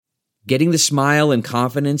Getting the smile and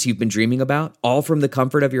confidence you've been dreaming about, all from the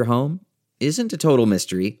comfort of your home, isn't a total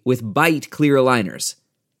mystery with Byte clear aligners.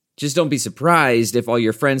 Just don't be surprised if all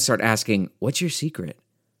your friends start asking, "What's your secret?"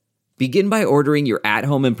 Begin by ordering your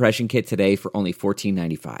at-home impression kit today for only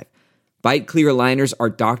 $14.95. Byte clear aligners are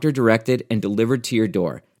doctor-directed and delivered to your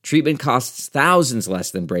door. Treatment costs thousands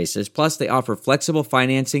less than braces, plus they offer flexible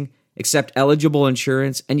financing, accept eligible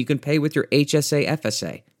insurance, and you can pay with your HSA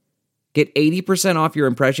FSA. Get 80% off your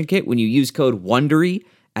impression kit when you use code WONDERY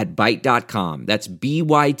at Byte.com. That's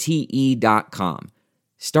BYTE.com.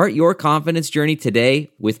 Start your confidence journey today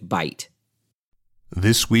with Byte.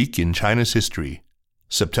 This week in China's history,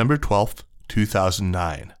 September 12th,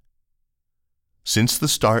 2009. Since the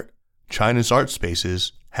start, China's art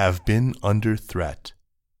spaces have been under threat.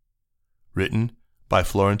 Written by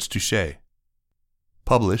Florence Touché.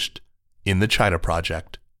 Published in the China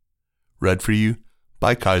Project. Read for you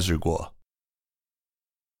by Kaiser Kuo.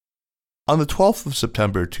 On the 12th of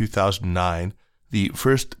September 2009, the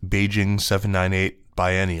first Beijing 798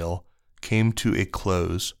 biennial came to a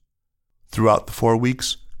close. Throughout the 4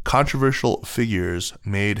 weeks, controversial figures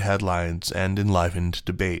made headlines and enlivened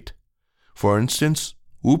debate. For instance,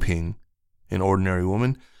 Wu Ping, an ordinary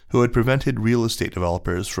woman who had prevented real estate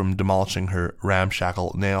developers from demolishing her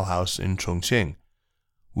ramshackle nail house in Chongqing.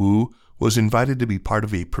 Wu was invited to be part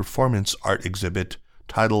of a performance art exhibit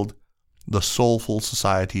titled The Soulful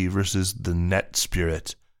Society versus the Net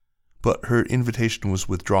Spirit, but her invitation was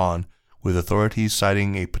withdrawn, with authorities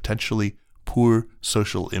citing a potentially poor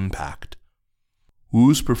social impact.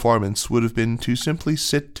 Wu's performance would have been to simply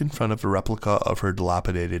sit in front of a replica of her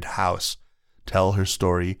dilapidated house, tell her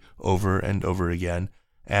story over and over again,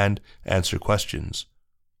 and answer questions.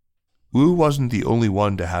 Wu wasn't the only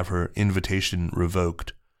one to have her invitation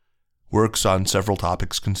revoked. Works on several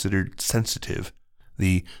topics considered sensitive,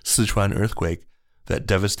 the Sichuan earthquake that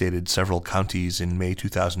devastated several counties in May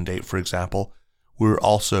 2008, for example, were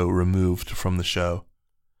also removed from the show.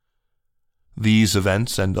 These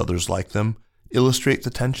events and others like them illustrate the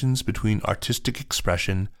tensions between artistic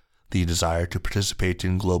expression, the desire to participate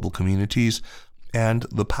in global communities, and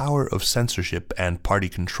the power of censorship and party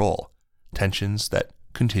control, tensions that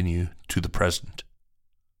continue to the present.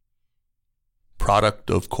 Product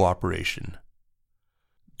of cooperation.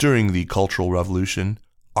 During the Cultural Revolution,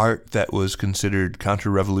 art that was considered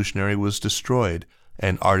counter-revolutionary was destroyed,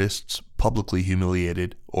 and artists publicly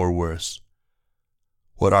humiliated or worse.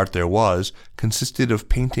 What art there was consisted of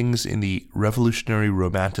paintings in the revolutionary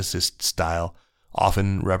romanticist style,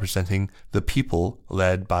 often representing the people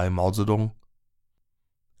led by Mao Zedong.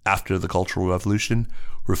 After the Cultural Revolution,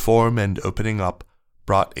 reform and opening up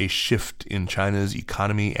brought a shift in China's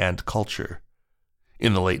economy and culture.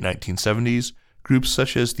 In the late 1970s, groups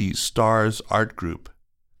such as the Stars Art Group,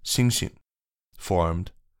 Xingxing,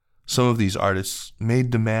 formed. Some of these artists made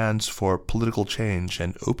demands for political change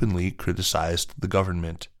and openly criticized the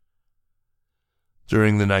government.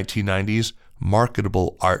 During the 1990s,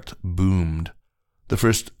 marketable art boomed. The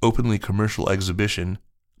first openly commercial exhibition,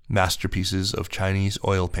 Masterpieces of Chinese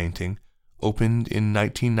Oil Painting, opened in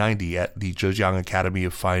 1990 at the Zhejiang Academy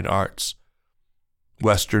of Fine Arts.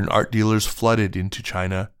 Western art dealers flooded into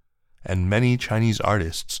China, and many Chinese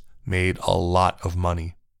artists made a lot of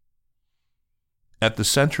money. At the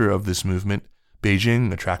center of this movement,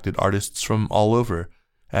 Beijing attracted artists from all over,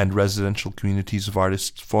 and residential communities of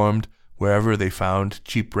artists formed wherever they found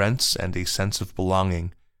cheap rents and a sense of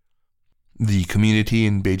belonging. The community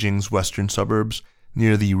in Beijing's western suburbs,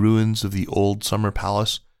 near the ruins of the old summer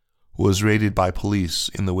palace, was raided by police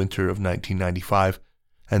in the winter of 1995,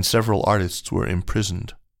 and several artists were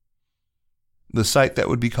imprisoned. The site that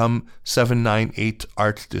would become 798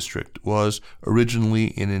 Art District was originally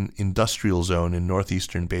in an industrial zone in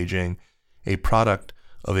northeastern Beijing, a product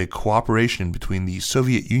of a cooperation between the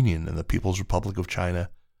Soviet Union and the People's Republic of China.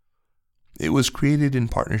 It was created in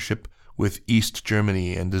partnership with East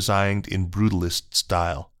Germany and designed in brutalist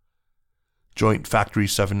style. Joint Factory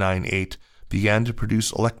 798 began to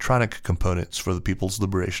produce electronic components for the People's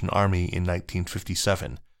Liberation Army in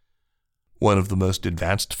 1957. One of the most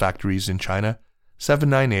advanced factories in China,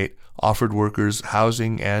 798 offered workers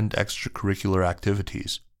housing and extracurricular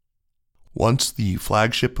activities. Once the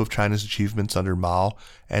flagship of China's achievements under Mao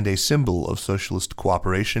and a symbol of socialist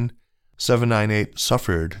cooperation, 798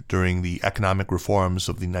 suffered during the economic reforms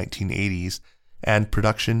of the 1980s, and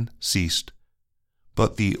production ceased.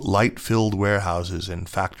 But the light-filled warehouses and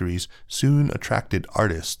factories soon attracted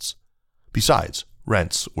artists. Besides,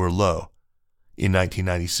 rents were low. In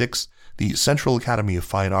 1996, the Central Academy of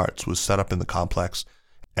Fine Arts was set up in the complex,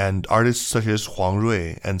 and artists such as Huang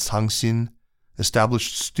Rui and Cang Xin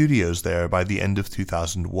established studios there by the end of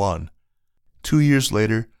 2001. 2 years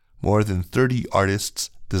later, more than 30 artists,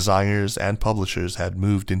 designers, and publishers had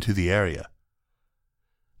moved into the area.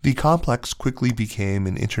 The complex quickly became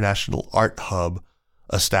an international art hub,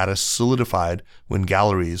 a status solidified when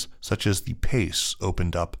galleries such as the Pace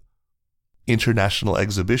opened up. International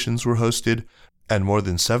exhibitions were hosted, and more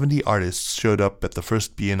than 70 artists showed up at the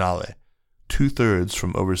first Biennale, 2/3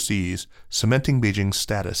 from overseas, cementing Beijing's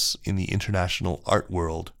status in the international art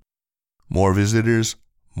world. More visitors,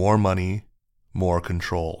 more money, more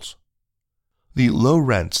controls. The low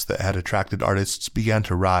rents that had attracted artists began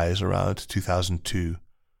to rise around 2002.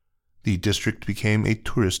 The district became a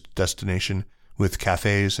tourist destination, with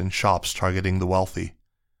cafes and shops targeting the wealthy.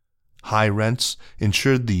 High rents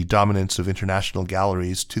ensured the dominance of international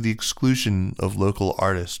galleries to the exclusion of local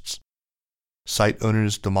artists. Site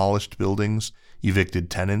owners demolished buildings, evicted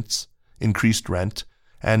tenants, increased rent,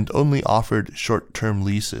 and only offered short-term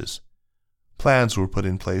leases. Plans were put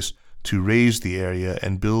in place to raise the area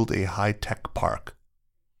and build a high-tech park.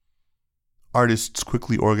 Artists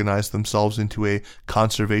quickly organized themselves into a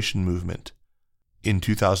conservation movement. In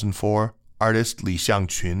 2004, artist Li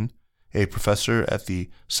Xiangqun, a professor at the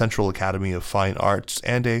Central Academy of Fine Arts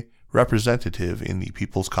and a representative in the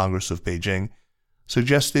People's Congress of Beijing,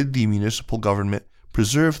 suggested the municipal government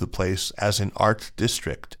preserve the place as an art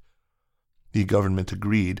district. The government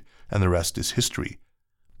agreed, and the rest is history.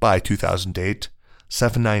 By 2008,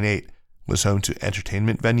 798 was home to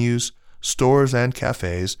entertainment venues, stores and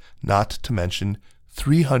cafes, not to mention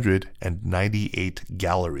 398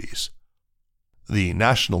 galleries. The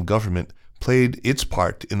national government played its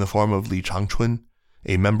part in the form of Li Changchun,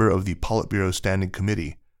 a member of the Politburo Standing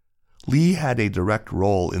Committee. Li had a direct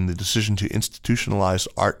role in the decision to institutionalize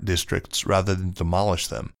art districts rather than demolish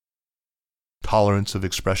them. Tolerance of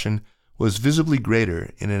expression was visibly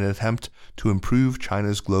greater in an attempt to improve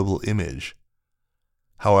China's global image.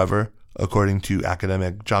 However, according to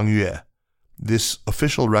academic Zhang Yue, this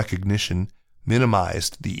official recognition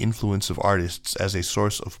minimized the influence of artists as a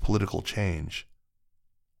source of political change.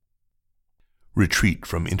 Retreat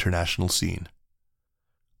from international scene.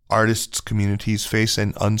 Artists' communities face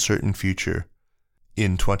an uncertain future.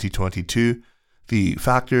 In 2022, the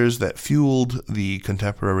factors that fueled the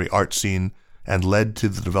contemporary art scene and led to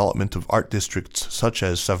the development of art districts such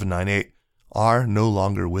as 798 are no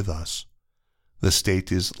longer with us. The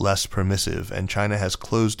state is less permissive, and China has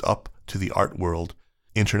closed up to the art world.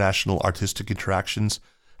 International artistic interactions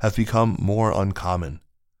have become more uncommon.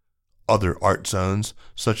 Other art zones,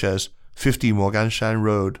 such as 50 Moganshan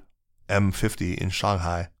Road, M50 in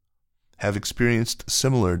Shanghai, have experienced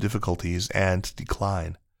similar difficulties and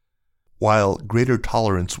decline. While greater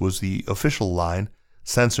tolerance was the official line,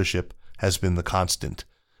 censorship has been the constant,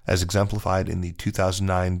 as exemplified in the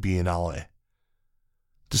 2009 Biennale.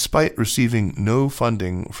 Despite receiving no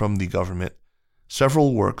funding from the government,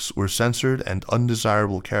 several works were censored and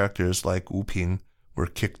undesirable characters like Wu Ping were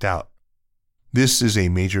kicked out. This is a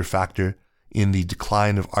major factor in the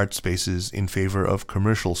decline of art spaces in favor of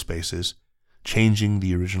commercial spaces, changing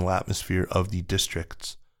the original atmosphere of the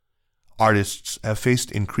districts. Artists have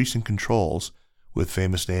faced increasing controls, with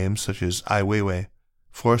famous names such as Ai Weiwei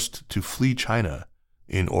forced to flee China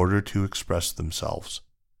in order to express themselves.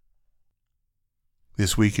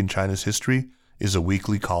 This Week in China's History is a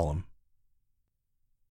weekly column.